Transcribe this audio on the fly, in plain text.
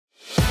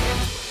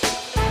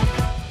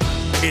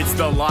It's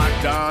the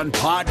Locked On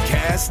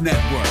Podcast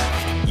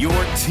Network, your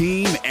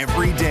team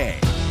every day.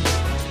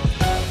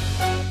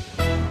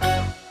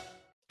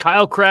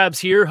 Kyle Krabs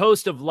here,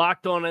 host of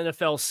Locked On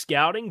NFL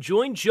Scouting.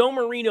 Join Joe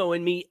Marino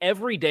and me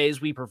every day as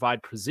we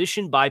provide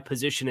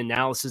position-by-position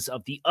analysis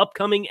of the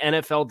upcoming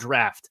NFL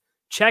Draft.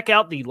 Check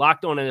out the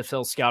Locked On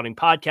NFL Scouting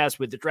podcast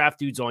with the Draft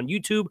Dudes on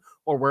YouTube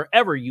or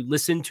wherever you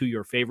listen to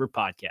your favorite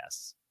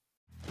podcasts.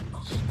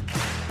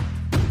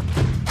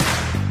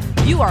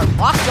 You are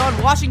Locked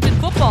On Washington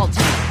Football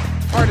Team,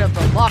 part of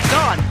the Locked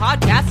On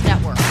Podcast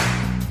Network,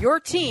 your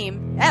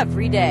team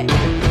every day.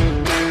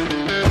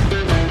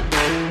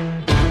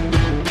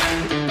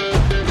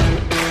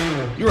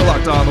 You are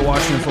Locked On the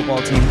Washington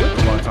Football Team with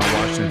the Locked On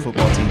Washington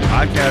Football Team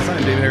podcast.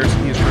 I'm David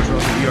Harrison. He is Chris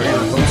Russell. We are your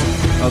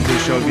hosts of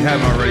this show. If you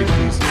haven't already,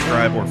 please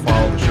subscribe or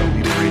follow the show.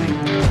 Leave a rating,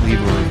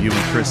 leave a review.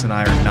 And Chris and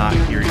I are not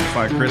here. You can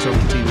find Chris over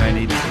Team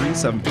 983,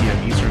 7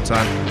 p.m. Eastern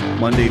Time,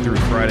 Monday through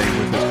Friday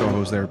with his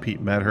co-host there, Pete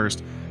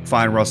Medhurst.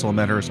 Find Russell and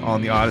Medhurst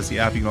on the Odyssey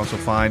app. You can also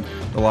find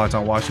the Locked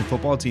On Washington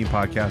Football Team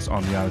podcast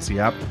on the Odyssey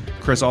app.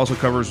 Chris also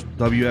covers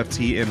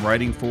WFT in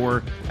writing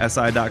for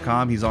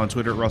SI.com. He's on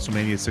Twitter at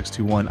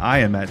WrestleMania621. I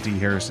am at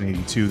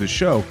DHarrison82. The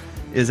show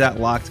is at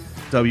Locked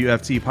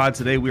WFT Pod.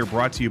 Today we are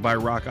brought to you by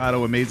Rock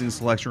Auto. Amazing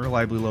selection,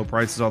 reliably low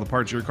prices, all the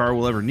parts your car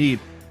will ever need.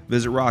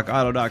 Visit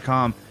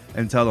rockauto.com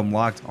and tell them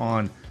Locked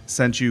On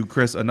sent you.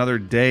 Chris, another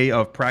day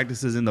of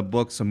practices in the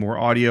book, some more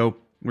audio.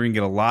 We're going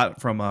to get a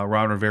lot from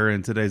Ryan Rivera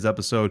in today's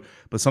episode,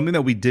 but something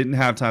that we didn't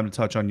have time to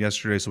touch on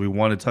yesterday, so we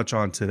want to touch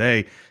on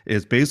today,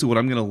 is basically what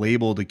I'm going to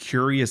label the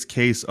curious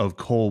case of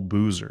Cole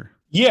Boozer.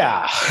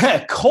 Yeah,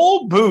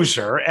 Cole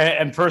Boozer,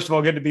 and first of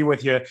all, good to be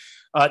with you.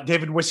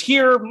 David was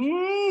here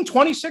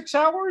 26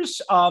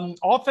 hours,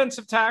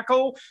 offensive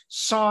tackle,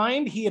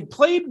 signed. He had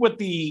played with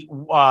the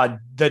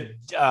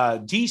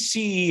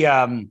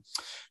DC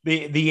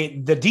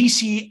the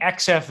DC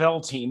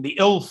XFL team, the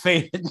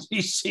ill-fated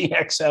DC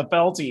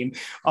XFL team,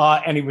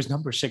 and he was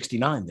number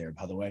 69 there,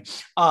 by the way.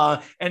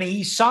 And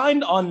he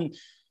signed on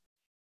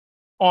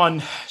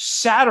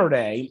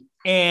Saturday,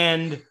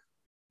 and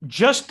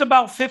just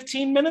about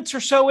 15 minutes or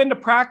so into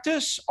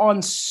practice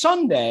on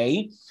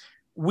Sunday,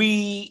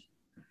 we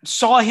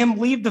saw him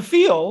leave the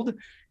field,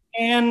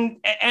 and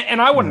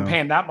I wasn't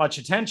paying that much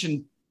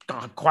attention,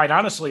 quite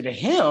honestly, to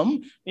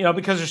him,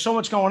 because there's so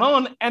much going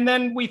on. And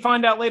then we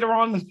find out later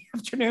on in the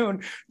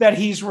afternoon that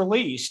he's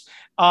released.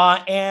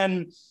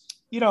 I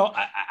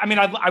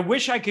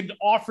wish I could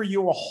offer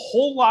you a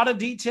whole lot of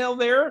detail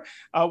there.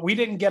 We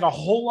didn't get a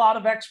whole lot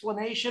of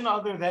explanation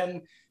other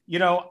than,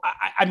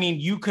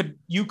 you could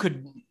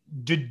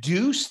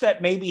deduce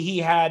that maybe he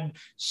had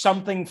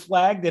something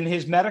flagged in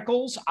his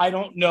medicals. I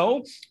don't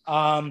know.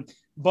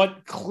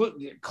 But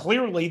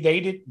clearly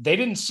they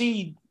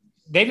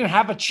didn't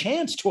have a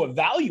chance to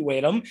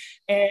evaluate him.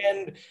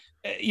 And,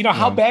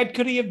 how bad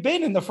could he have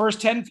been in the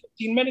first 10,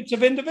 15 minutes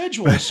of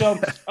individuals? So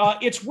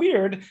it's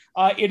weird.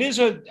 It is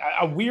a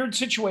weird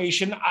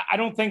situation. I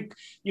don't think,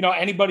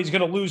 anybody's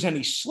going to lose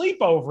any sleep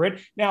over it.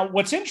 Now,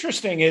 what's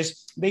interesting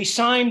is they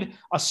signed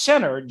a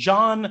center,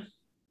 John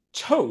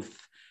Toth,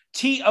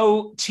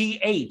 Toth,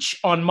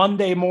 on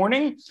Monday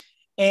morning.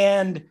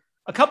 And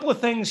a couple of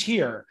things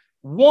here.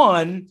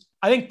 One,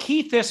 I think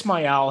Keith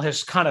Ismail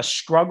has kind of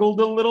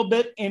struggled a little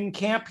bit in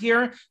camp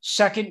here.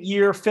 Second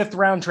year, 5th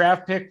round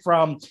draft pick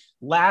from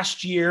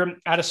last year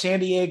out of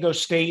San Diego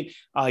State.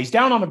 He's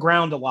down on the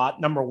ground a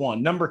lot, number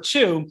one. Number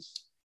two,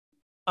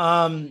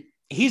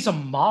 he's a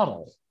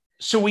model.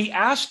 So we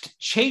asked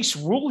Chase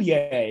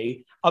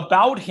Roulier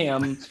about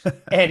him,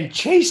 and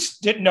Chase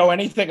didn't know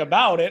anything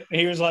about it. And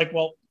he was like,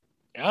 well,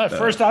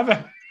 first I've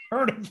ever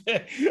heard of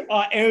it.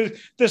 It was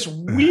this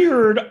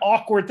weird,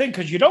 awkward thing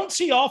because you don't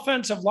see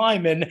offensive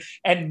linemen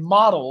and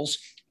models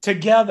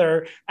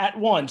together at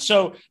once.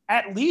 So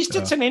at least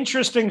it's an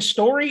interesting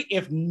story,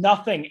 if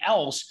nothing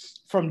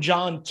else, from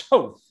John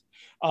Toth,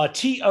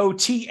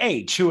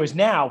 Toth, who is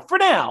now, for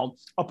now,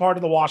 a part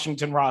of the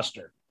Washington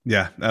roster.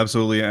 Yeah,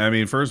 absolutely. I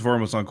mean, first and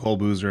foremost on Cole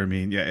Boozer,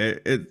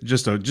 it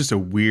just a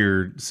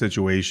weird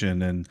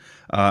situation. And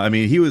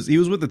he was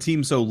with the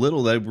team so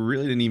little that we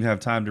really didn't even have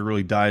time to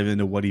really dive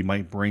into what he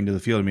might bring to the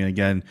field. I mean,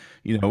 again,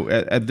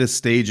 at this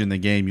stage in the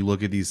game, you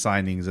look at these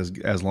signings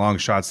as long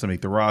shots to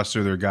make the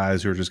roster. They're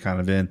guys who are just kind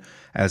of in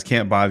as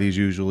can't buy these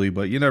usually,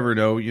 but you never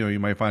know. You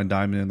might find a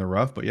diamond in the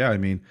rough. But yeah,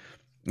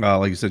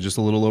 like you said, just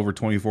a little over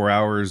 24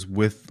 hours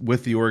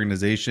with the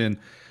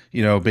organization.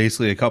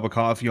 Basically a cup of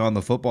coffee on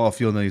the football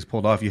field, and then he's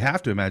pulled off. You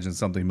have to imagine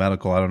something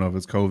medical. I don't know if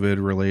it's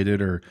COVID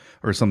related or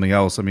something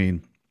else. I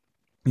mean,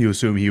 you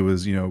assume he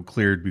was,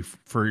 cleared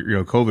for,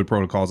 COVID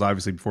protocols,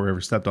 obviously, before he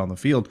ever stepped on the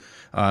field.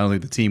 I don't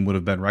think the team would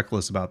have been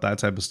reckless about that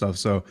type of stuff.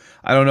 So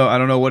I don't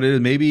know what it is.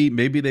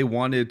 Maybe they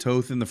wanted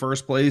Toth in the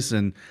first place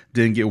and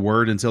didn't get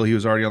word until he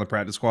was already on the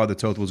practice squad that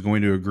Toth was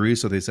going to agree.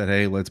 So they said,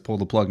 hey, let's pull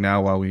the plug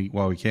now while we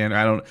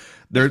can.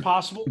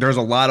 There's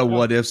a lot of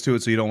what ifs to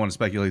it, so you don't want to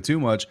speculate too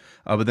much.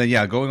 But then,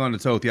 going on to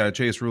Toth,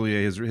 Chase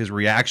Roulier, his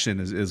reaction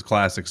is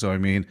classic. So,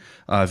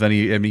 if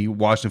any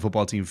Washington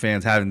football team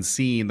fans haven't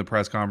seen the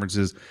press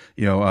conferences,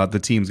 the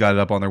team's got it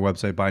up on their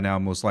website by now,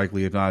 most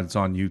likely. If not, it's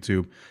on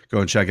YouTube. Go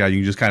and check it out. You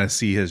can just kind of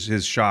see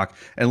his shock.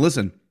 And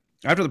listen,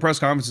 after the press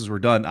conferences were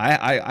done,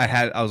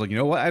 I was like, you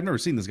know what? I've never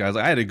seen this guy.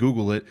 I had to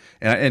Google it,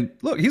 and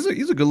look, he's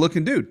a good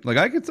looking dude. Like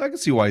I could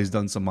see why he's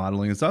done some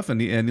modeling and stuff, and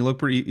he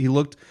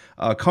looked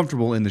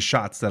comfortable in the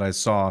shots that I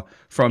saw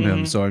from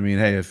him. So I mean,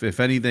 hey, if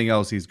anything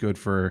else, he's good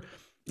for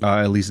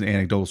at least an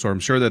anecdotal story. I'm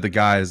sure that the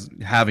guys,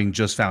 having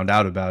just found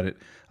out about it,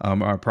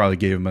 probably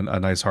gave him a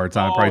nice hard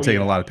time. Probably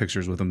taking a lot of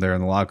pictures with him there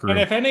in the locker room.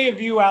 And if any of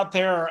you out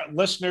there,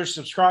 listeners,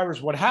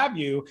 subscribers, what have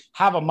you,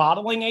 have a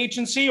modeling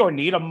agency or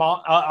need a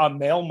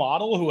male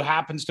model who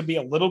happens to be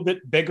a little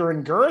bit bigger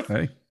in girth,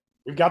 hey,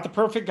 we've got the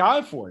perfect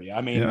guy for you.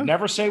 I mean,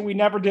 never say we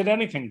never did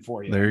anything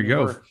for you. There you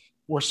go.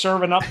 We're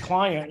serving up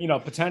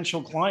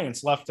potential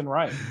clients left and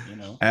right.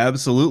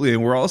 Absolutely,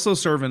 and we're also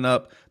serving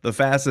up the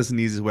fastest and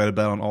easiest way to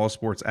bet on all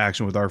sports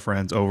action with our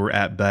friends over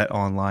at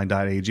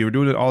BetOnline.ag. We're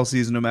doing it all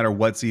season, no matter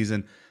what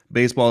season.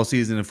 Baseball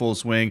season in full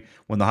swing.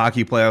 When the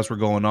hockey playoffs were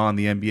going on,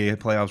 the NBA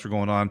playoffs were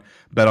going on,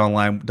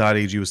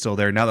 BetOnline.ag was still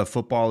there. Now that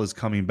football is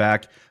coming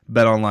back,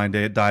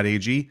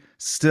 BetOnline.ag,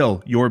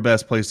 still your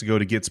best place to go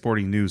to get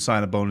sporting news,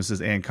 sign-up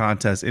bonuses, and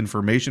contest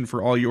information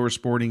for all your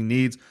sporting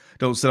needs.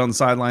 Don't sit on the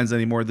sidelines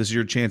anymore. This is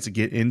your chance to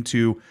get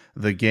into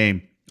the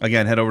game.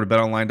 Again, head over to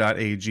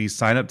betonline.ag,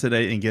 sign up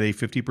today, and get a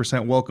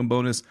 50% welcome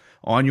bonus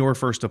on your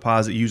first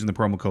deposit using the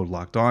promo code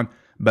LOCKEDON.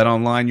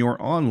 BetOnline, your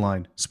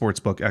online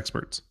sportsbook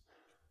experts.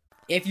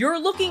 If you're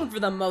looking for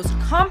the most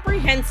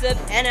comprehensive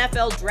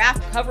NFL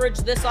draft coverage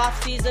this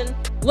offseason,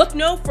 look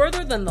no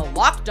further than the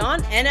Locked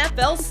On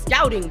NFL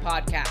Scouting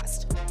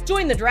Podcast.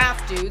 Join the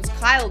draft dudes,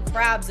 Kyle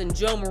Krabs and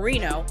Joe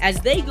Marino, as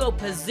they go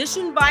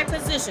position by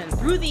position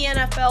through the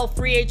NFL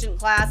free agent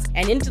class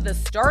and into the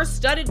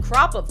star-studded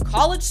crop of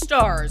college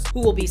stars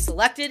who will be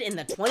selected in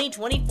the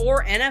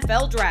 2024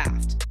 NFL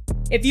Draft.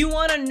 If you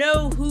want to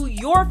know who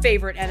your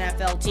favorite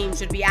NFL team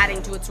should be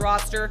adding to its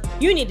roster,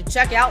 you need to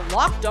check out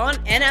Locked On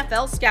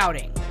NFL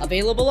Scouting,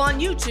 available on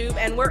YouTube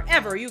and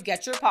wherever you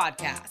get your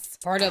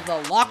podcasts. Part of the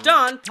Locked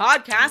On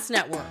Podcast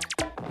Network,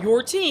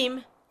 your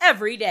team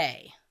every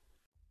day.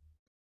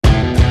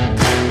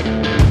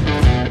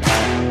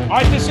 All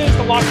right, this is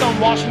the Locked On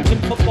Washington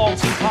Football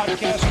Team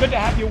podcast. Good to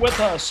have you with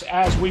us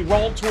as we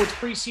roll towards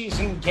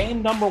preseason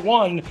game number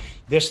 1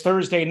 this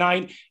Thursday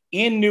night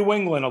in New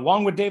England,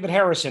 along with David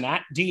Harrison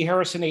at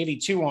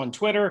dharrison82 on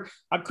Twitter.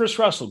 I'm Chris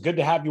Russell. Good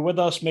to have you with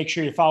us. Make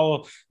sure you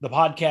follow the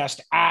podcast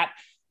at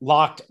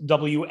Locked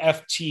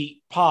WFT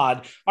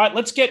Pod. All right,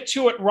 let's get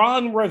to it.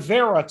 Ron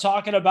Rivera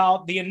talking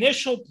about the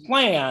initial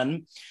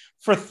plan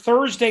for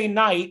Thursday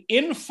night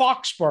in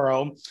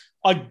Foxborough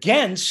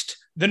against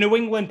the New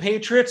England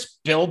Patriots,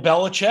 Bill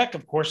Belichick,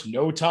 of course,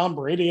 no Tom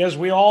Brady, as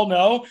we all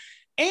know,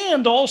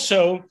 and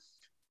also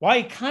why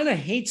he kind of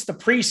hates the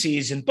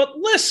preseason. But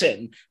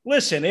listen,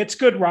 it's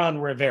good Ron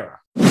Rivera.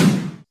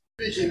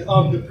 Speaking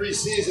of the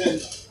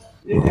preseason,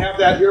 you didn't have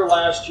that here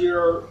last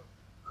year. A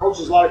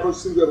lot of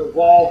coaches seem to have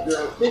evolved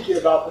their thinking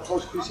about the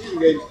post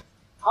preseason games.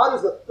 How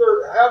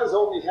does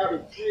only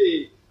having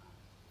 3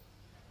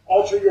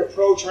 alter your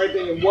approach or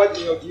anything? And what,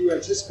 do you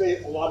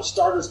anticipate a lot of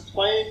starters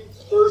playing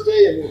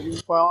Thursday?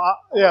 And Well,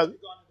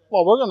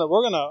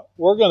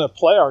 we're gonna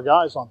play our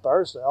guys on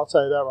Thursday. I'll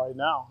tell you that right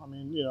now. I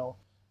mean,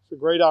 it's a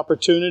great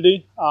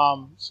opportunity.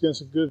 It's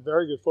against a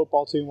very good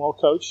football team, well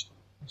coached.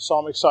 So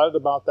I'm excited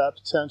about that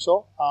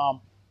potential. I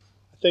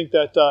think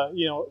that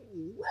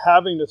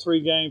having the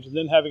 3 games and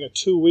then having a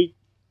 2-week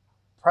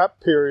prep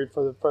period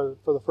for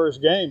the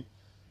first game,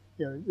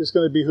 it's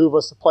going to behoove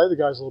us to play the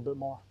guys a little bit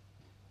more.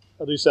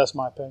 At least that's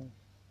my opinion.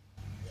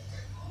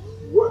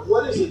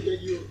 What is it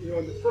that you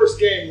in the first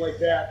game like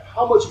that,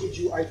 how much would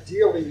you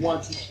ideally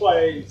want to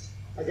play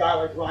a guy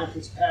like Ryan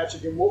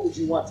Fitzpatrick, and what would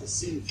you want to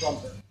see from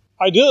him?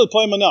 Ideally,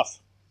 play him enough.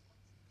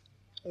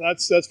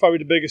 That's probably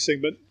the biggest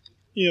thing. But,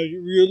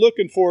 you're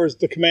looking for is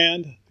the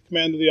command of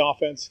the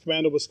offense,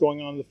 command of what's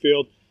going on in the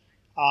field,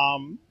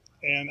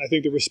 and I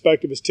think the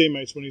respect of his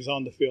teammates when he's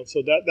on the field.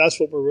 So that's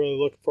what we're really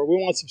looking for. We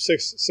want some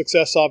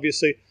success,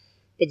 obviously,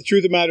 but the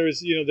truth of the matter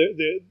is,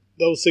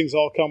 those things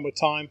all come with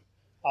time.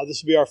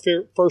 This will be our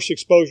first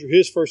exposure,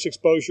 his first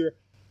exposure,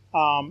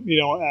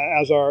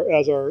 as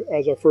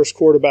our first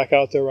quarterback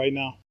out there right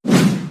now.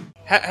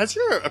 Has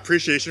your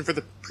appreciation for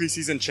the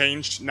preseason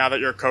changed now that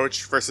you're a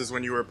coach versus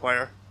when you were a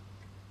player?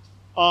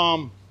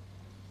 Not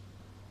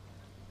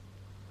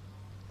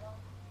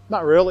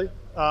really.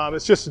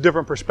 It's just a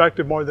different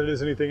perspective more than it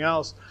is anything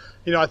else.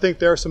 I think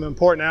there are some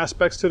important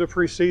aspects to the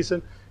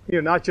preseason,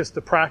 not just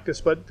the practice,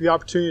 but the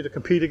opportunity to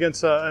compete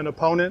against an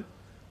opponent.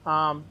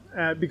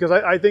 Because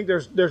I think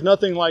there's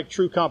nothing like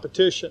true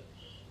competition.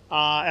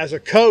 As a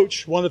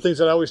coach, one of the things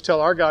that I always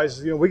tell our guys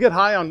is, we get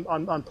high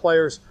on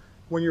players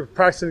when you're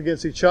practicing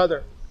against each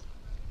other.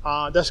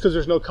 That's because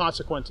there's no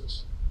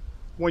consequences.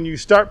 When you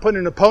start putting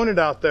an opponent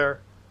out there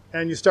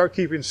and you start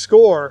keeping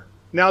score,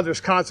 now there's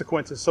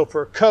consequences. So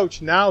for a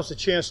coach, now's the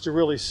chance to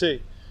really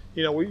see.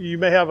 You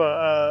may have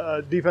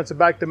a defensive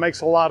back that makes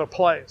a lot of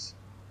plays.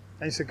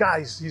 And you say,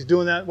 guys, he's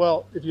doing that.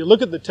 Well, if you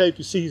look at the tape,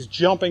 you see he's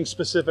jumping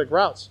specific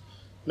routes.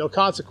 no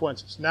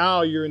consequences.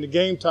 Now you're in the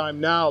game time.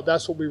 Now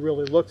that's what we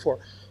really look for.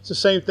 It's the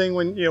same thing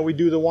when, we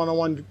do the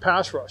one-on-one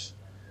pass rush.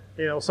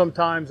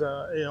 Sometimes,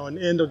 an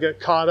end will get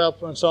caught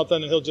up on something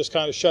and he'll just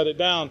kind of shut it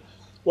down.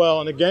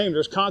 Well, in a game,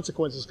 there's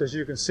consequences because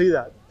you can see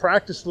that.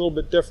 Practice a little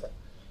bit different.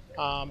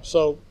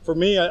 So for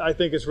me, I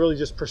think it's really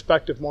just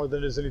perspective more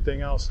than it is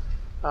anything else.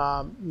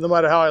 No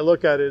matter how I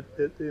look at it,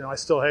 I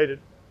still hate it.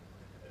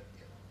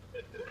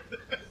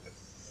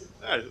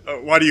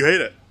 Why do you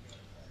hate it?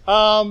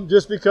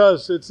 Just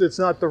because it's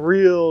not the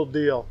real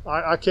deal.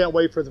 I can't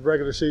wait for the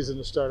regular season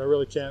to start. I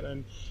really can't.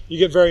 And you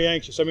get very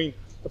anxious. I mean,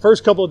 the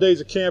first couple of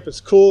days of camp is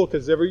cool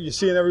because you're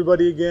seeing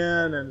everybody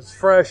again and it's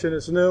fresh and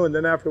it's new. And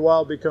then after a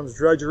while it becomes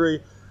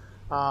drudgery.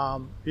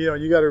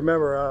 You got to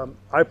remember,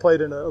 I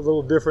played in a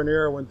little different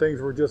era when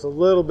things were just a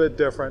little bit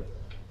different.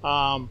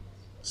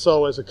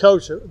 So as a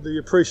coach, the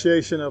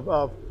appreciation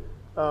of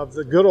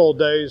the good old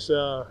days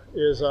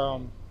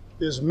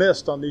is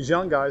missed on these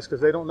young guys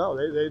because they don't know.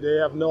 They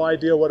have no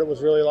idea what it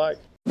was really like.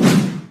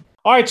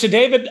 All right, so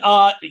David,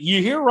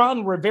 you hear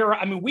Ron Rivera.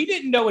 I mean, we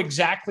didn't know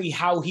exactly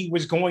how he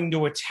was going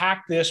to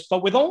attack this,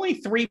 but with only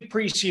 3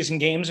 preseason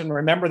games, and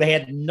remember they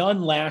had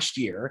none last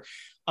year,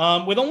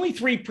 with only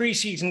 3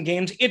 preseason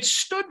games, it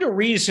stood to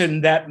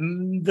reason that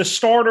the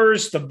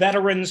starters, the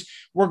veterans,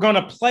 were going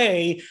to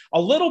play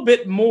a little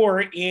bit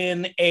more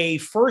in a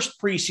first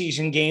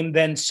preseason game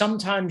than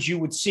sometimes you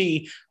would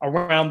see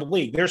around the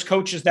league. There's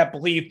coaches that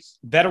believe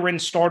veteran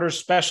starters,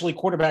 especially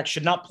quarterbacks,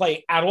 should not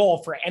play at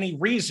all for any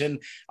reason,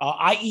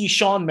 i.e.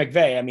 Sean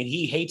McVay. I mean,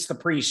 he hates the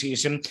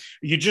preseason.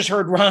 You just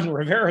heard Ron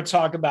Rivera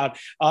talk about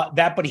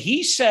that, but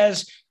he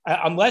says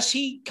unless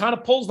he kind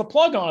of pulls the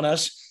plug on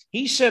us,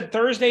 he said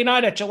Thursday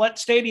night at Gillette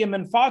Stadium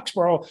in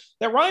Foxborough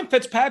that Ryan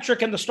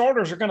Fitzpatrick and the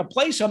starters are going to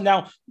play some.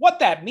 Now, what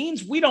that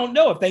means, we don't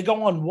know. If they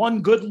go on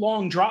one good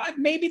long drive,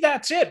 maybe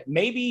that's it.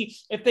 Maybe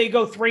if they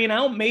go 3 and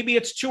out, maybe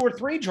it's 2 or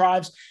 3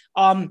 drives.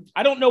 I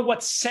don't know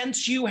what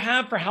sense you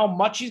have for how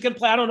much he's going to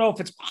play. I don't know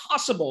if it's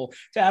possible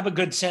to have a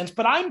good sense,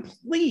 but I'm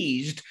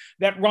pleased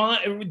that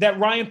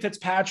Ryan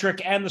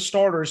Fitzpatrick and the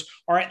starters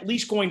are at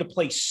least going to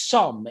play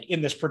some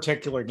in this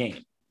particular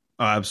game.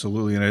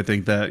 Absolutely. And I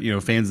think that,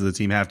 fans of the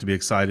team have to be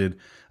excited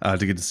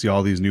to get to see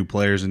all these new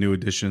players and new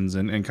additions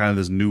and kind of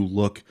this new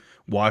look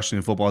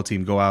Washington football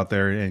team go out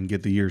there and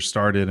get the year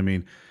started. I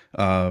mean,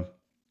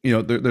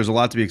 there's a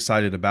lot to be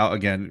excited about.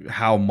 Again,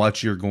 how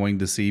much you're going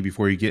to see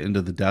before you get into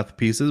the depth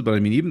pieces. But I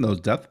mean, even those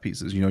depth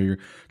pieces, you're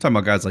talking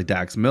about guys like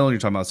Dax Milne, you're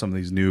talking about some of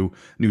these new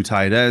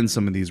tight ends,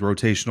 some of these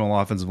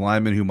rotational offensive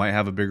linemen who might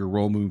have a bigger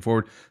role moving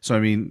forward. So, I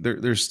mean,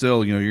 there's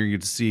still, you're going to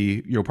get to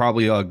see,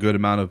 probably a good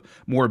amount of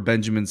more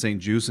Benjamin St.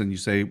 Juste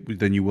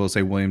than you will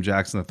say William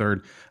Jackson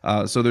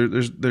III. So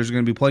there's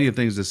going to be plenty of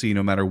things to see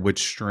no matter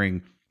which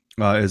string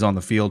is on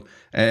the field.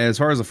 As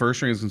far as the first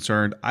string is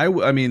concerned,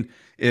 I mean,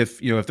 if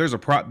there's a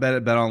prop bet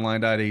at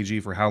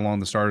betonline.ag for how long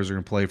the starters are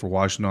going to play for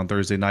Washington on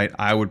Thursday night,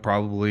 I would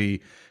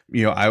probably,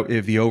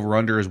 if the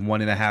over/under is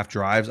 1.5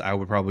 drives, I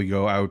would probably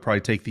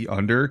take the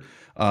under.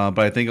 But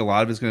I think a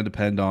lot of it's going to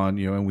depend on,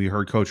 and we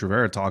heard Coach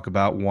Rivera talk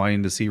about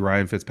wanting to see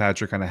Ryan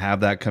Fitzpatrick kind of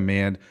have that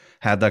command,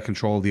 have that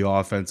control of the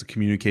offense, the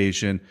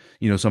communication,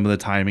 some of the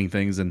timing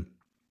things. And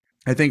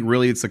I think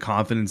really it's the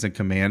confidence and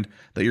command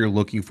that you're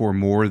looking for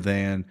more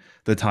than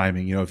the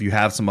timing. If you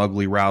have some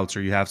ugly routes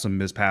or you have some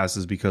missed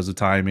passes because of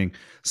timing,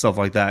 stuff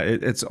like that,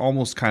 it's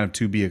almost kind of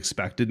to be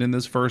expected in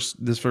this first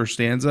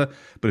stanza.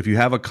 But if you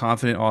have a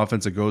confident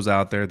offense that goes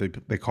out there,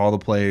 they call the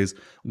plays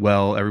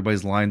well,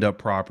 everybody's lined up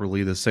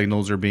properly, the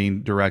signals are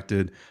being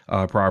directed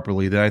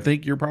properly, then I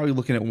think you're probably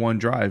looking at 1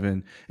 drive.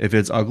 And if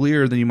it's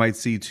uglier, then you might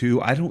see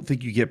 2. I don't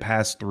think you get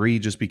past 3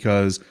 just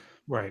because.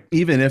 Right.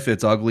 Even if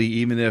it's ugly,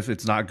 even if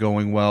it's not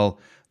going well,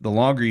 the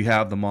longer you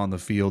have them on the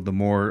field, the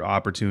more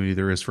opportunity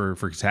there is for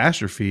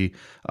catastrophe.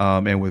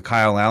 And with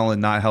Kyle Allen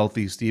not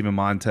healthy, Steven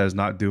Montez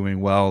not doing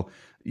well,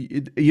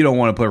 you don't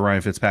want to put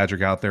Ryan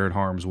Fitzpatrick out there in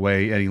harm's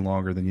way any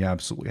longer than you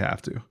absolutely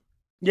have to.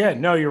 Yeah,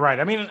 no, you're right.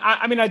 I mean,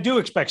 I do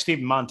expect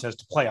Steven Montez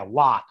to play a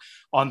lot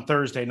on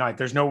Thursday night.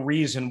 There's no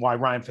reason why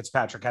Ryan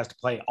Fitzpatrick has to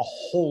play a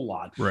whole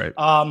lot. Right.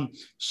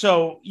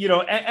 So,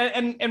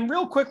 and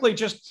real quickly,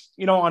 just,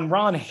 on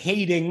Ron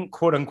hating,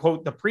 quote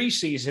unquote, the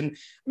preseason. I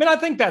mean, I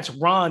think that's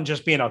Ron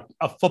just being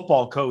a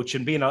football coach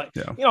and being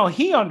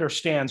he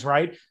understands,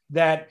 right,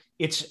 that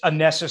it's a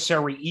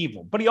necessary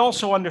evil, but he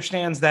also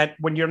understands that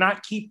when you're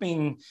not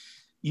keeping,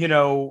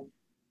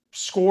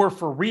 score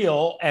for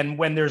real, and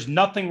when there's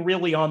nothing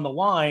really on the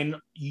line,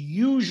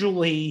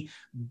 usually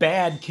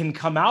bad can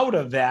come out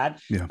of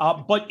that. Yeah.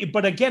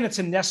 But again, it's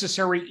a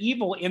necessary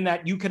evil in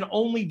that you can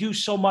only do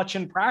so much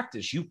in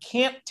practice. You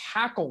can't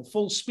tackle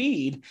full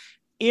speed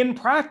in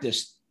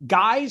practice.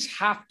 Guys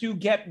have to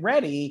get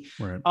ready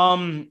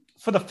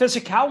for the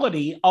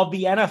physicality of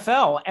the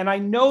NFL. And I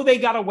know they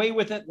got away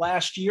with it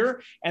last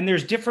year, and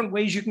there's different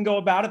ways you can go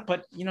about it,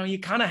 but you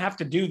kind of have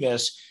to do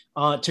this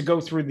to go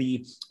through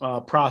the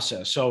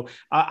process. So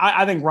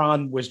I think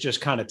Ron was just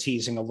kind of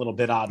teasing a little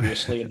bit,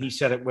 obviously, and he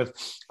said it with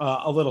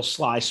a little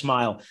sly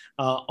smile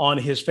on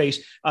his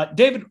face.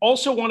 David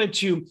also wanted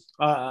to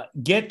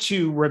get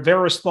to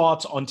Rivera's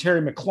thoughts on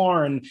Terry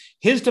McLaurin,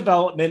 his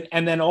development,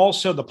 and then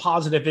also the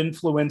positive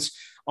influence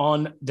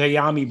on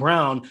Dyami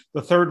Brown,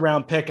 the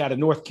third-round pick out of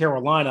North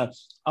Carolina.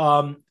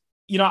 I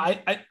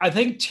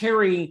think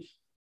Terry,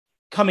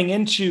 coming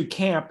into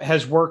camp,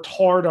 has worked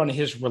hard on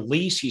his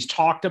release. He's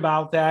talked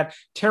about that.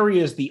 Terry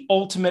is the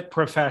ultimate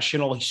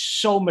professional. He's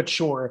so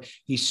mature.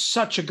 He's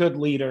such a good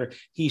leader.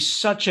 He's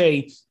such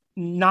a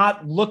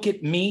not look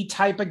at me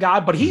type of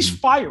guy, but he's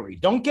fiery.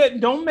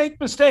 Don't make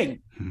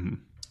mistake.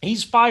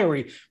 He's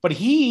fiery, but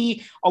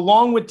he,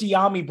 along with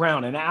Dyami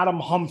Brown and Adam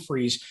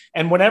Humphries,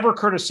 and whenever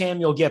Curtis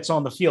Samuel gets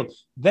on the field,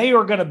 they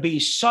are going to be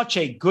such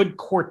a good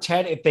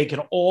quartet if they can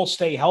all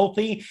stay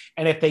healthy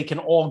and if they can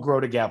all grow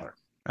together.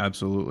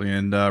 Absolutely.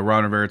 And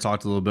Ron Rivera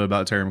talked a little bit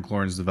about Terry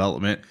McLaurin's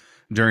development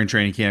during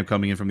training camp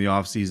coming in from the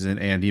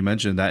offseason, and he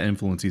mentioned that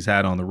influence he's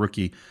had on the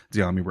rookie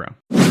Dyami Brown.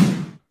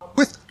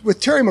 With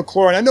Terry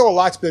McLaurin, I know a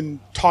lot's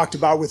been talked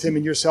about with him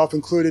and yourself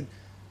included.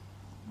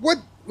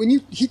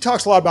 He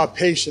talks a lot about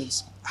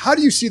patience. How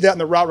do you see that in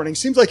the route running?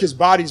 Seems like his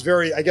body's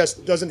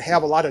doesn't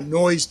have a lot of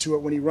noise to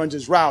it when he runs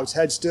his routes,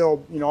 head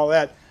still, all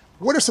that.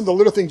 What are some of the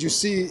little things you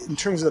see in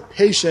terms of the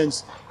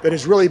patience that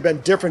has really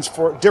been different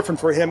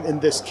for him in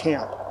this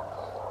camp?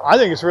 I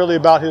think it's really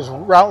about his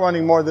route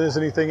running more than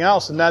anything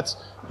else, and that's,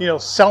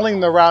 selling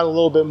the route a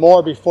little bit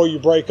more before you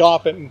break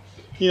off it. And,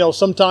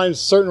 sometimes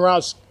certain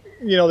routes,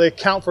 they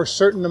account for a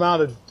certain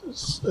amount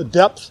of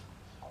depth,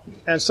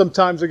 and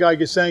sometimes the guy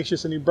gets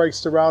anxious and he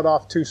breaks the route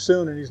off too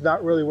soon and he's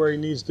not really where he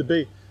needs to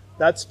be.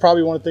 That's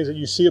probably one of the things that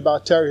you see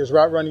about Terry. His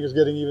route running is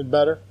getting even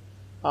better.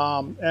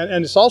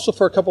 And it's also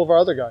for a couple of our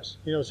other guys.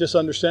 It's just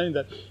understanding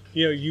that,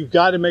 you've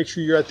got to make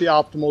sure you're at the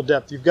optimal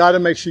depth. You've got to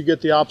make sure you get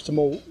the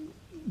optimal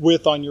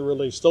width on your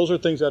release. Those are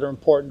things that are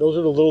important. Those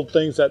are the little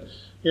things that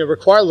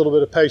require a little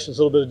bit of patience,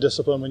 a little bit of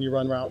discipline when you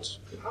run routes.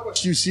 How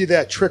much do you see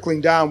that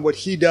trickling down, what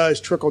he does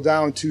trickle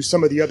down to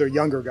some of the other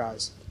younger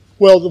guys?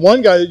 Well, the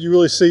one guy that you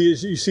really see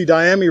is you see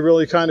Dyami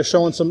really kind of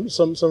showing some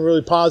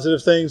really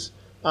positive things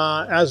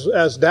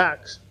as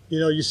Dax.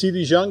 You see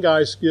these young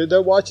guys,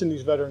 they're watching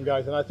these veteran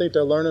guys, and I think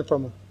they're learning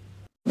from them.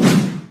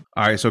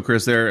 All right, so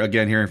Chris, there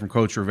again, hearing from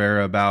Coach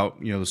Rivera about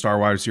the star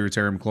wide receiver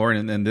Terry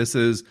McLaurin, and this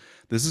is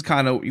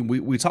kind of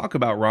we talk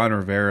about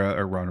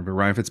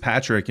Ryan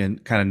Fitzpatrick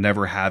and kind of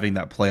never having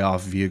that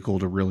playoff vehicle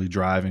to really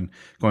drive, and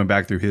going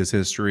back through his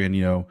history,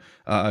 and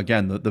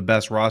again, the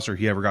best roster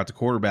he ever got to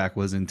quarterback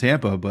was in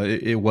Tampa, but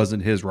it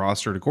wasn't his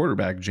roster to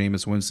quarterback.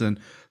 Jameis Winston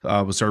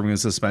was serving a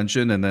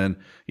suspension, and then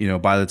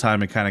by the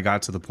time it kind of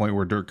got to the point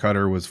where Dirk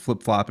Cutter was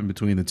flip flopping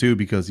between the two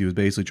because he was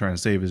basically trying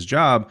to save his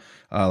job,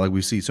 like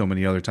we see so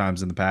many other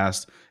times in the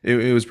past,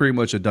 it was pretty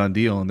much a done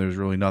deal, and there's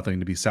really nothing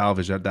to be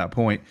salvaged at that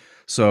point.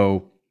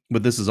 So.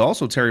 But this is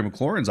also Terry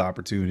McLaurin's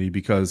opportunity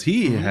because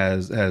he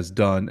has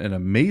done an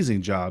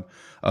amazing job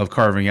of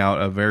carving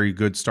out a very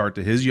good start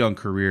to his young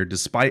career,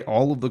 despite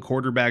all of the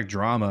quarterback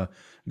drama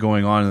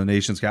going on in the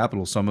nation's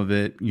capital. Some of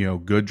it,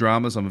 good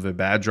drama, some of it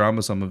bad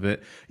drama, some of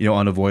it,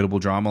 unavoidable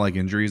drama like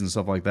injuries and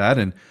stuff like that.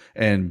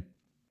 And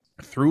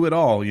through it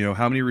all,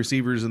 how many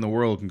receivers in the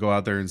world can go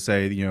out there and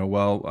say,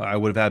 well, I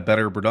would have had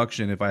better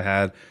production if I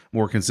had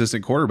more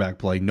consistent quarterback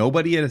play.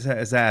 Nobody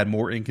has had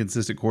more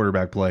inconsistent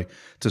quarterback play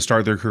to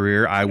start their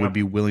career, I would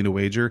be willing to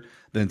wager,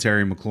 than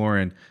Terry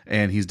McLaurin,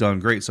 and he's done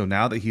great. So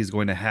now that he's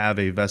going to have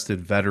a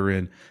vested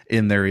veteran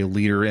in there, a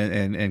leader,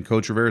 and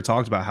Coach Rivera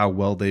talked about how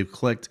well they've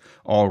clicked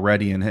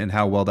already and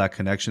how well that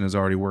connection has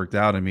already worked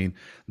out. I mean,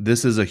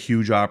 this is a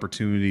huge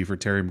opportunity for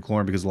Terry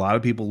McLaurin because a lot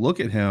of people look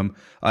at him,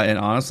 and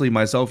honestly,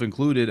 myself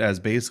included, as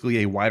basically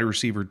a wide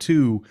receiver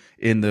 2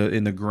 in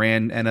the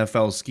grand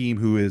NFL scheme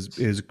who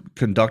is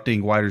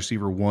conducting wide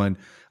receiver 1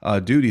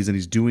 duties, and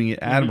he's doing it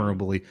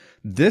admirably.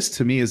 This,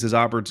 to me, is his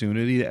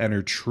opportunity to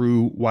enter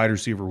true wide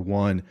receiver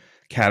 1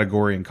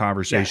 category and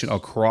conversation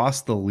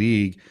across the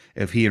league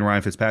if he and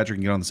Ryan Fitzpatrick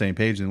can get on the same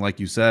page. And like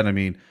you said,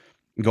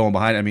 going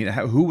behind,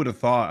 who would have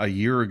thought a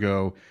year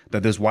ago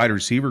that this wide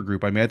receiver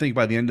group, I think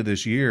by the end of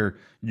this year,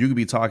 you could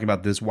be talking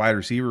about this wide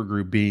receiver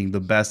group being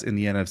the best in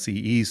the NFC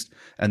East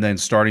and then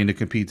starting to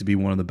compete to be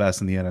one of the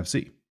best in the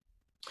NFC.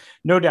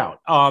 No doubt.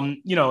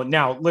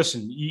 Now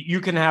listen, you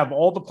can have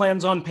all the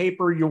plans on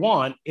paper you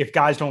want. If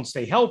guys don't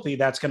stay healthy,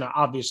 that's going to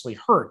obviously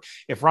hurt.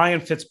 If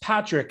Ryan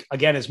Fitzpatrick,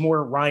 again, is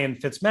more Ryan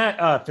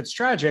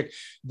Fitztragic,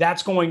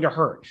 that's going to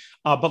hurt.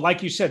 But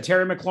like you said,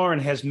 Terry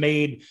McLaurin has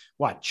made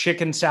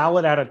chicken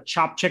salad out of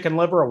chopped chicken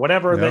liver or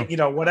whatever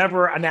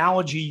whatever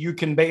analogy you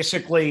can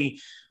basically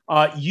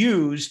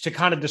use to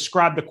kind of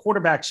describe the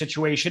quarterback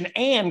situation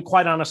and,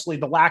 quite honestly,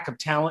 the lack of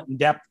talent and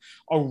depth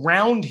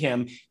around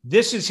him.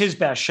 This is his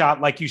best shot,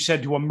 like you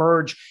said, to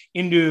emerge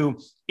into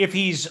if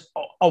he's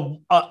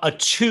a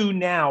 2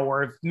 now,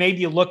 or if maybe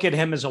you look at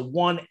him as a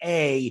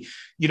 1A,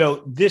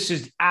 this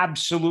is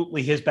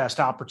absolutely his best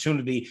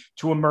opportunity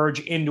to emerge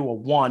into a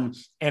 1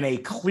 and a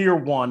clear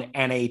 1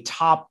 and a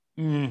top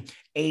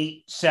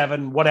 8,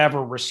 7,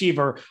 whatever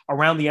receiver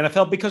around the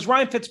NFL, because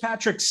Ryan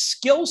Fitzpatrick's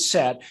skill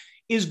set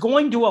is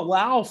going to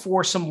allow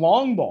for some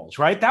long balls,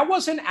 right? That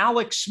wasn't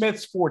Alex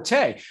Smith's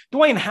forte.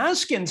 Dwayne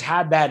Haskins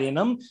had that in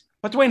him,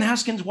 but Dwayne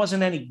Haskins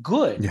wasn't any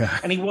good,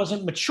 and he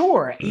wasn't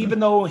mature,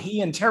 even though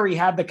he and Terry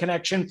had the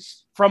connection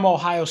from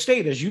Ohio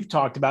State, as you've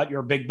talked about.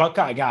 You're a big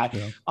Buckeye guy.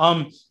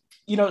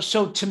 Yeah.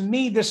 So to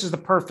me, this is the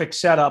perfect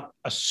setup,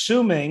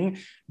 assuming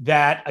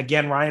that,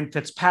 again, Ryan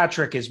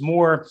Fitzpatrick is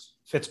more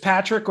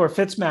Fitzpatrick or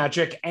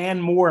Fitzmagic,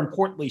 and more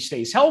importantly,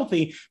 stays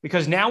healthy,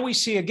 because now we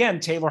see, again,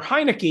 Taylor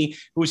Heineke,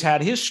 who's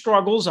had his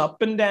struggles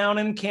up and down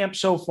in camp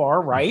so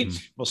far, right?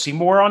 We'll see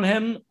more on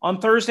him on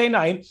Thursday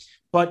night.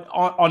 But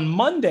on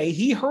Monday,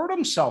 he hurt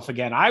himself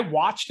again. I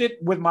watched it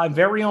with my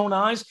very own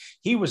eyes.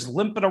 He was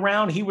limping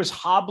around. He was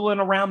hobbling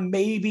around.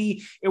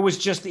 Maybe it was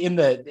just in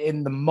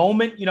the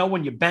moment,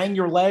 when you bang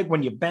your leg,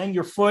 when you bang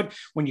your foot,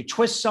 when you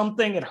twist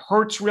something, it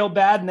hurts real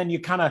bad. And then you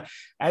kind of,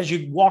 as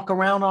you walk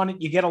around on it,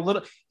 you get a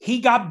little.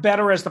 He got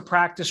better as the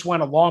practice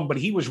went along, but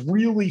he was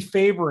really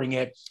favoring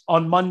it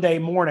on Monday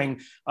morning,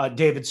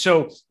 David.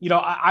 So,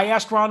 I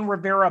asked Ron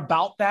Rivera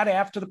about that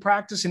after the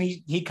practice, and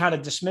he kind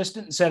of dismissed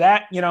it and said,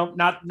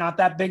 not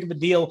that big of a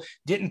deal.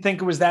 Didn't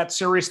think it was that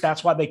serious.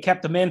 That's why they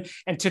kept him in.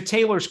 And to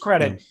Taylor's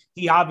credit,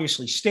 he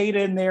obviously stayed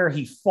in there.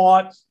 He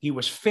fought. He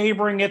was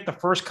favoring it the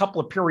first couple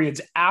of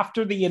periods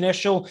after the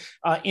initial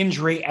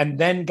injury, and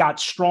then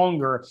got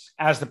stronger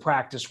as the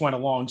practice went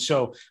along.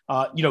 So,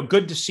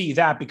 good to see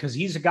that, because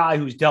he's a guy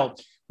who's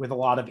dealt with a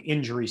lot of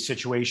injury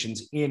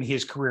situations in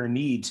his career,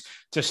 needs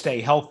to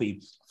stay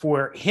healthy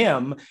for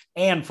him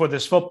and for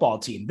this football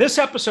team. This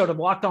episode of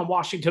Locked On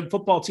Washington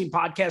Football Team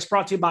podcast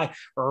brought to you by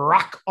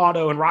Rock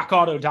Auto and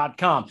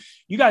rockauto.com.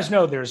 You guys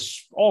know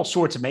there's all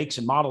sorts of makes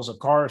and models of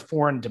cars,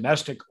 foreign,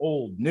 domestic,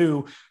 old,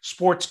 new,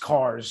 sports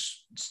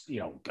cars,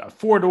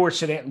 four-door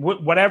sedan,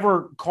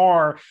 whatever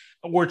car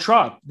or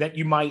truck that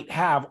you might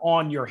have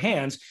on your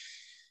hands.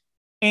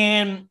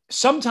 And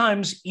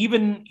sometimes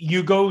even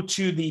you go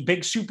to the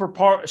big super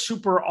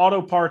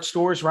auto parts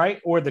stores, right?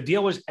 Or the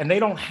dealers, and they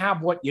don't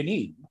have what you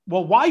need.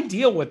 Well, why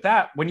deal with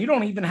that when you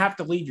don't even have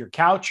to leave your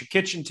couch, your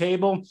kitchen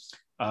table,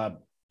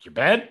 your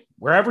bed,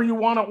 wherever you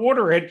want to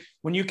order it,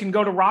 when you can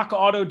go to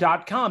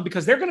rockauto.com,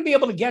 because they're going to be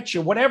able to get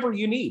you whatever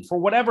you need for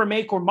whatever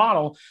make or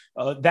model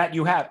that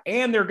you have.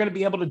 And they're going to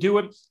be able to do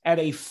it at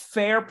a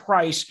fair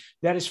price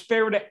that is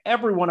fair to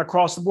everyone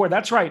across the board.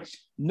 That's right.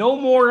 No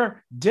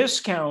more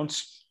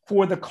discounts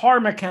for the car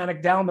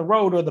mechanic down the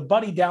road or the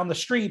buddy down the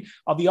street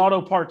of the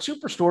auto parts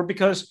superstore,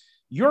 because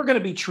you're going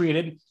to be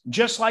treated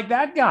just like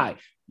that guy.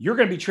 You're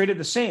going to be treated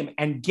the same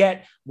and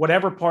get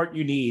whatever part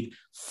you need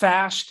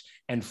fast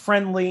and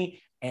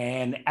friendly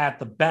and at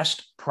the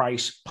best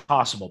price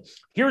possible.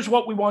 Here's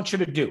what we want you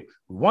to do.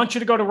 We want you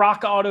to go to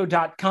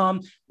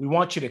rockauto.com. We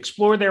want you to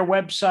explore their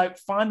website,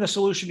 find the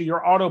solution to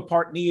your auto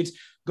part needs.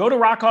 Go to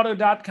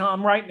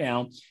rockauto.com right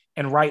now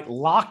and write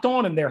Locked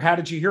On in there. How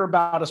did you hear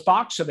about us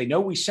box? So they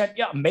know we sent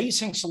you.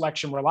 Amazing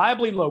selection,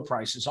 reliably low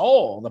prices,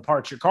 all the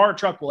parts your car or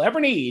truck will ever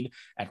need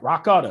at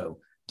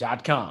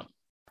rockauto.com.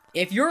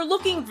 If you're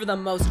looking for the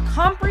most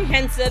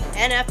comprehensive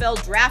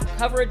NFL draft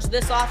coverage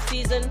this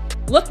offseason,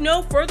 look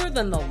no further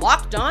than the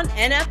Locked On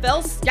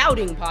NFL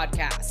Scouting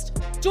Podcast.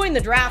 Join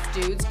the draft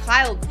dudes,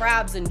 Kyle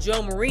Krabs and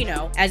Joe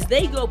Marino, as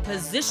they go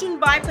position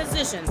by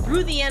position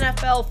through the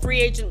NFL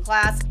free agent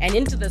class and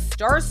into the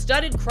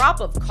star-studded crop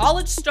of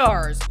college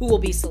stars who will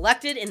be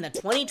selected in the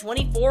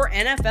 2024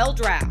 NFL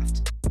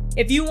Draft.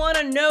 If you want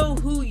to know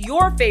who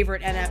your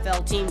favorite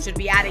NFL team should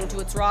be adding to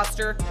its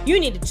roster, you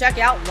need to check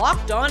out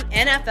Locked On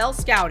NFL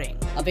Scouting,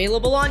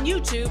 available on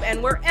YouTube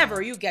and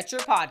wherever you get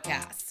your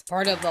podcasts.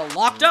 Part of the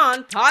Locked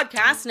On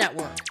Podcast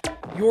Network,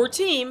 your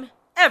team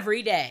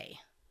every day.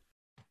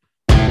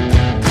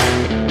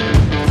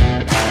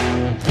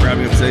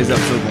 Wrapping up today's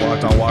episode of the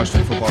Locked On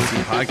Washington Football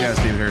Team podcast,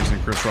 David Harrison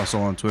and Chris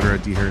Russell on Twitter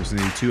at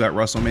DHarrison82, at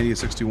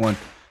WrestleMania621.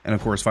 And,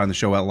 of course, find the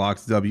show at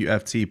Locked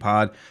WFT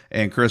Pod.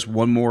 And, Chris,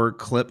 one more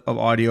clip of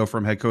audio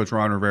from head coach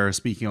Ron Rivera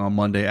speaking on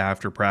Monday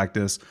after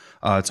practice,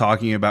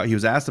 talking about, he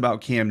was asked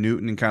about Cam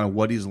Newton and kind of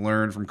what he's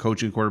learned from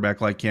coaching a quarterback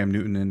like Cam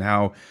Newton and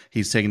how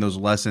he's taking those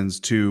lessons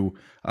to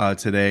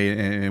today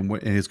and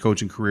in his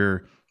coaching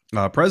career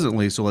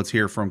presently. So let's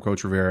hear from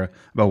Coach Rivera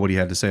about what he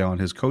had to say on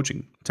his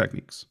coaching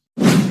techniques.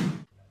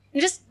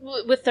 Just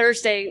with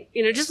Thursday,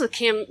 just with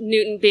Cam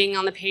Newton being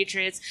on the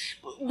Patriots,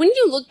 when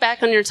you look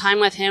back on your time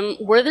with him,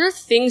 were there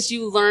things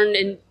you learned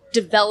in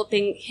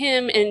developing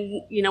him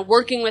and,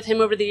 working with him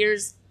over the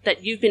years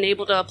that you've been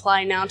able to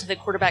apply now to the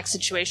quarterback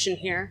situation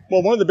here?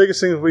 Well, one of the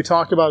biggest things we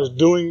talk about is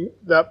doing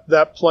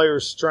that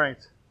player's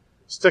strength,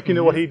 sticking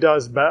to what he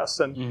does best.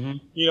 And,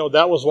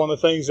 that was one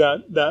of the things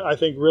that I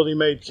think really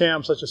made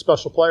Cam such a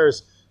special player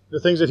is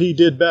the things that he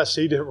did best,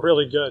 he did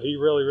really good. He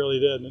really, really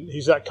did. And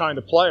he's that kind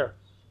of player.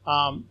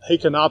 He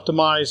can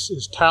optimize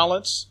his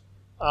talents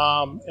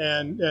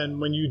And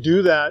when you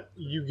do that,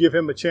 you give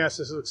him a chance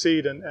to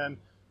succeed. And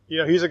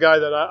he's a guy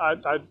that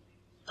I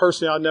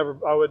personally,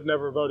 I would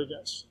never vote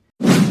against.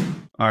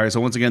 All right,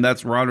 so once again,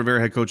 that's Ron Rivera,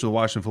 head coach of the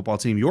Washington football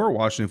team, your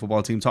Washington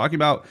football team, talking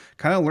about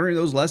kind of learning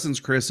those lessons,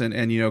 Chris, and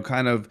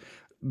kind of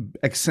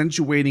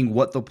accentuating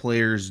what the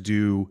players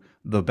do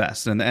the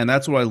best. And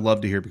that's what I love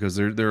to hear, because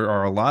there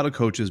are a lot of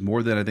coaches,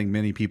 more than I think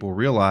many people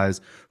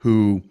realize,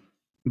 who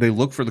they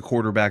look for the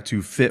quarterback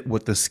to fit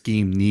what the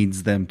scheme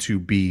needs them to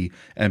be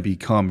and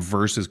become,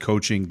 versus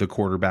coaching the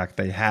quarterback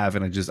they have.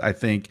 And I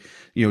think,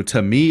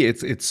 to me,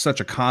 it's such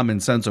a common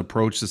sense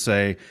approach to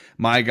say,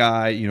 my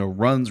guy,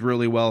 runs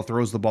really well,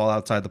 throws the ball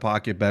outside the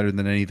pocket better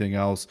than anything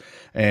else,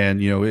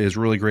 and, is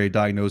really great at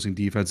diagnosing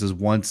defenses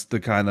once the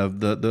kind of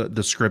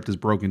the script is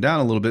broken down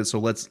a little bit. So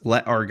let's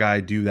let our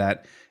guy do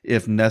that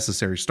if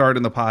necessary. Start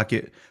in the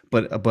pocket,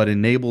 but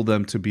enable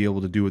them to be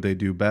able to do what they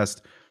do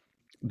best.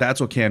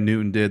 That's what Cam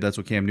Newton did. That's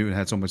what Cam Newton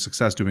had so much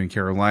success doing in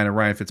Carolina.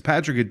 Ryan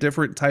Fitzpatrick, a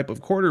different type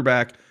of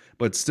quarterback,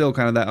 but still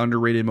kind of that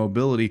underrated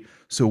mobility.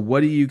 So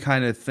what do you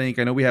kind of think?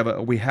 I know we have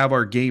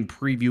our game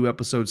preview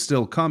episode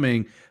still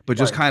coming, but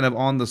just kind of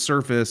on the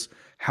surface,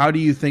 how do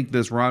you think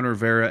this Ron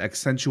Rivera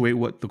accentuate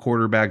what the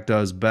quarterback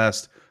does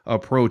best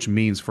approach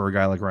means for a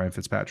guy like Ryan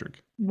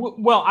Fitzpatrick?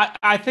 Well,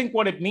 I think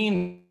what it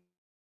means,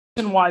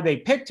 and why they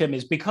picked him,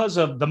 is because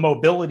of the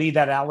mobility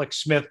that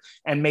Alex Smith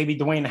and maybe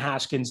Dwayne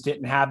Haskins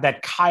didn't have,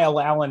 that Kyle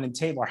Allen and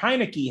Taylor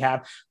Heineke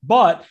have.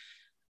 But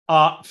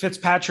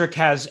Fitzpatrick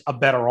has a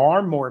better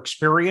arm, more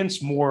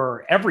experience,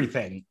 more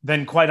everything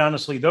than, quite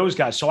honestly, those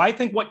guys. So I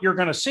think what you're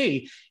going to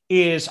see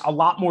is a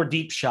lot more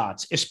deep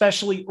shots,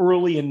 especially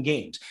early in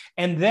games.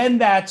 And then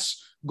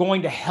that's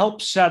going to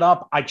help set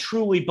up, I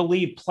truly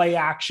believe, play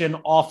action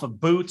off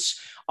of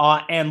boots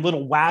and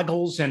little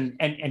waggles and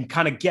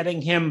kind of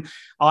getting him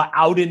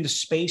out into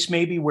space,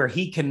 maybe where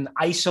he can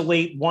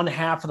isolate one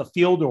half of the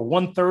field or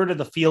 1/3 of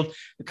the field,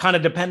 kind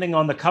of depending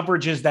on the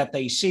coverages that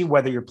they see,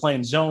 whether you're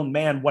playing zone,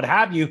 man, what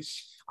have you.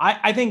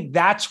 I think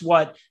that's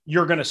what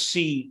you're going to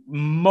see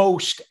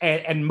most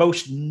and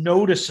most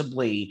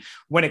noticeably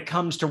when it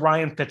comes to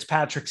Ryan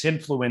Fitzpatrick's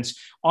influence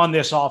on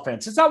this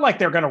offense. It's not like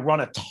they're going to run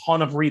a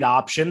ton of read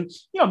option.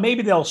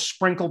 Maybe they'll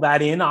sprinkle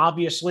that in,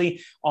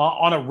 obviously,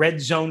 on a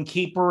red zone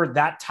keeper,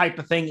 that type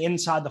of thing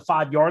inside the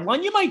 5-yard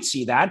line. You might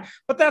see that,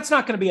 but that's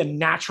not going to be a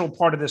natural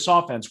part of this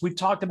offense. We've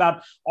talked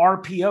about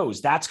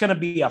RPOs. That's going to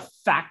be a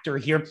factor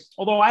here,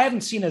 although I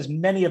haven't seen as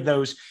many of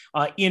those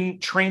in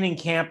training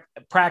camp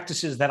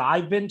practices that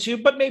I've been to,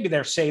 but maybe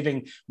they're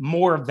saving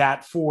more of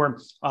that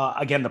for,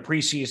 again, the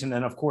preseason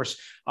and, of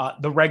course,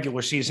 the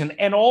regular season.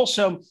 And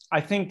also, I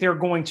think they're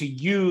going to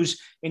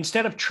use,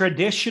 instead of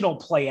traditional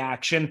play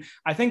action,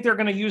 I think they're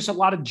going to use a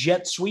lot of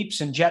jet sweeps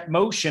and jet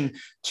motion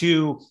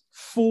to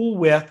fool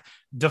with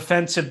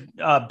defensive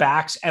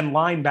backs and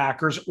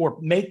linebackers, or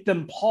make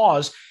them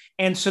pause,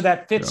 and so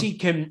that Fitzy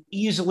can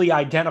easily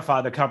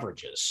identify the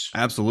coverages.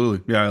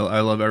 Absolutely. Yeah, I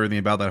love everything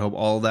about that. I hope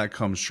all of that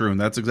comes true, and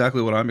that's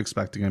exactly what I'm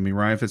expecting. I mean,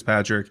 Ryan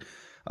Fitzpatrick,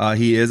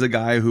 he is a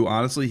guy who,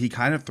 honestly, he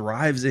kind of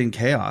thrives in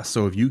chaos.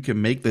 So if you can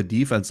make the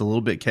defense a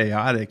little bit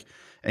chaotic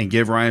and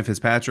give Ryan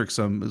Fitzpatrick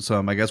some,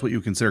 I guess what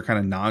you consider kind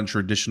of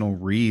non-traditional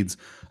reads,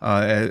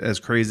 as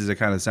crazy as it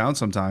kind of sounds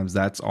sometimes,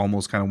 that's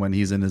almost kind of when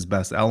he's in his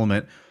best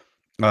element.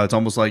 It's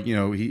almost like,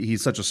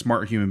 he's such a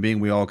smart human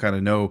being. We all kind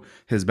of know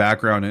his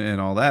background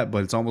and all that,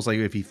 but it's almost like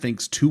if he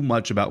thinks too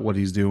much about what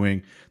he's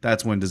doing,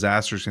 that's when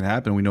disasters can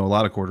happen. We know a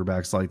lot of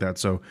quarterbacks like that.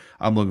 So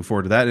I'm looking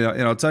forward to that.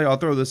 And I'll tell you, I'll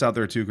throw this out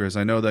there too, Chris.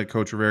 I know that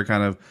Coach Rivera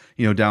kind of,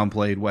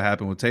 downplayed what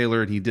happened with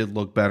Taylor, and he did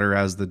look better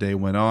as the day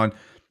went on.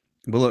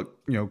 But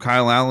look,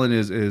 Kyle Allen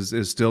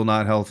is still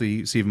not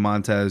healthy. Steven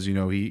Montez,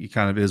 he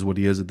kind of is what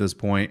he is at this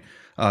point.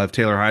 If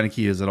Taylor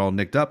Heineke is at all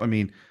nicked up, I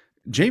mean,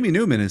 Jamie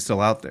Newman is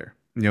still out there.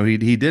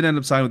 He did end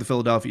up signing with the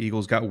Philadelphia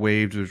Eagles, got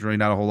waived. There's really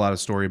not a whole lot of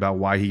story about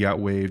why he got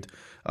waived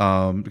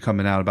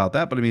coming out about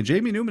that. But I mean,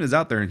 Jamie Newman is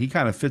out there, and he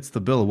kind of fits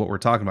the bill of what we're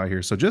talking about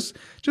here. So just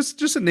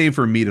a name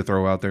for me to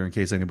throw out there in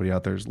case anybody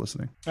out there is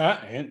listening.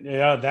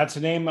 Yeah, that's a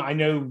name I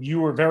know you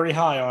were very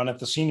high on at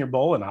the Senior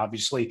Bowl, and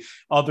obviously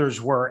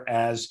others were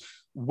as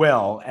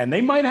well. And they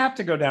might have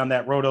to go down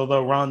that road,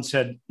 although Ron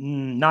said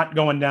not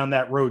going down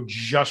that road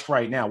just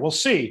right now. We'll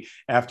see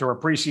after a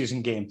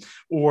preseason game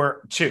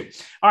or two.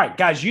 All right,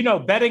 guys,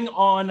 betting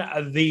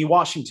on the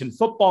Washington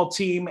football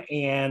team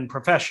and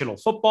professional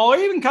football, or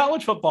even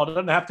college football,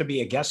 doesn't have to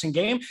be a guessing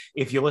game.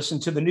 If you listen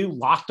to the new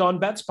Locked On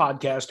Bets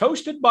podcast,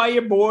 hosted by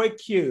your boy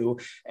Q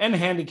and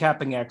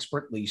handicapping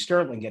expert Lee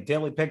Sterling, get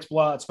daily picks,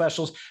 blowout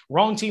specials,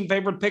 wrong team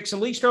favorite picks,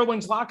 and Lee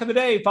Sterling's lock of the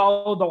day.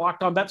 Follow the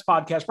Locked On Bets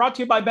podcast, brought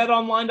to you by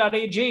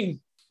BetOnline.ag,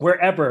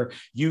 wherever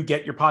you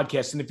get your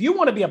podcasts. And if you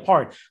want to be a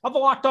part of the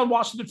Locked On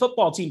Washington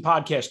Football Team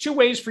podcast, 2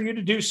 ways for you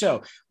to do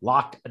so.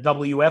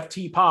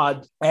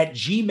 LockedWFTPod at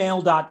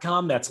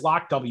gmail.com. That's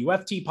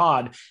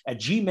LockedWFTPod at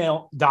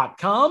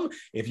gmail.com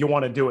if you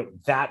want to do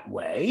it that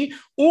way.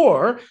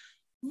 Or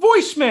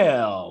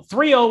Voicemail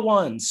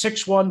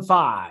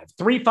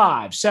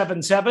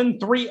 301-615-3577,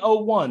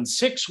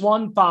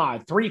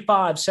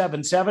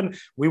 301-615-3577.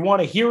 We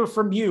want to hear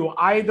from you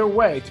either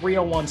way,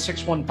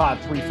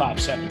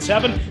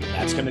 301-615-3577.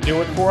 That's going to do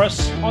it for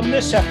us on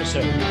this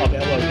episode of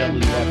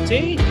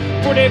LOWFT.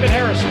 For David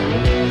Harrison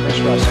and Chris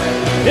Russell,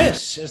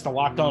 this is the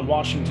Locked On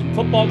Washington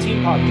Football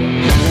Team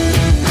podcast.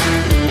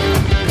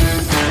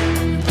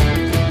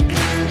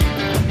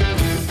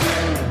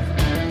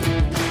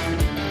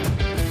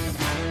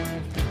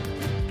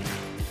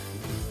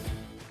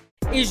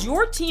 Is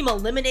your team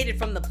eliminated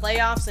from the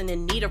playoffs and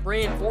in need of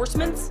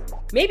reinforcements?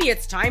 Maybe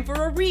it's time for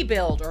a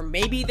rebuild, or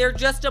maybe they're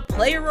just a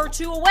player or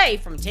two away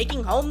from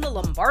taking home the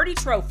Lombardi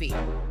Trophy.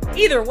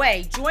 Either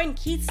way, join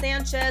Keith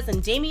Sanchez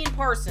and Damian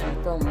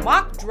Parson for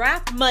Mock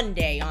Draft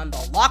Monday on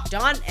the Locked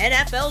On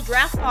NFL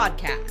Draft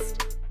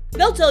Podcast.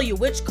 They'll tell you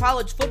which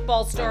college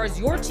football stars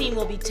your team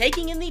will be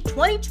taking in the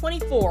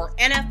 2024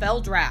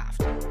 NFL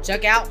Draft.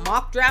 Check out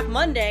Mock Draft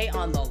Monday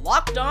on the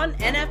Locked On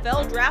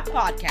NFL Draft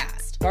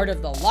Podcast, part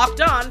of the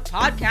Locked On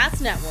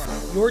Podcast Network,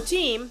 your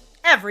team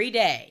every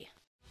day.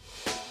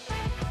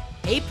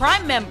 Hey,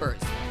 Prime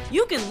members,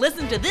 you can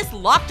listen to this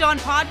Locked On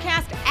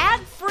podcast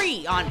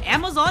ad-free on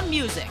Amazon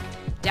Music.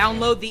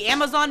 Download the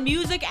Amazon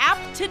Music app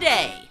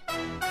today.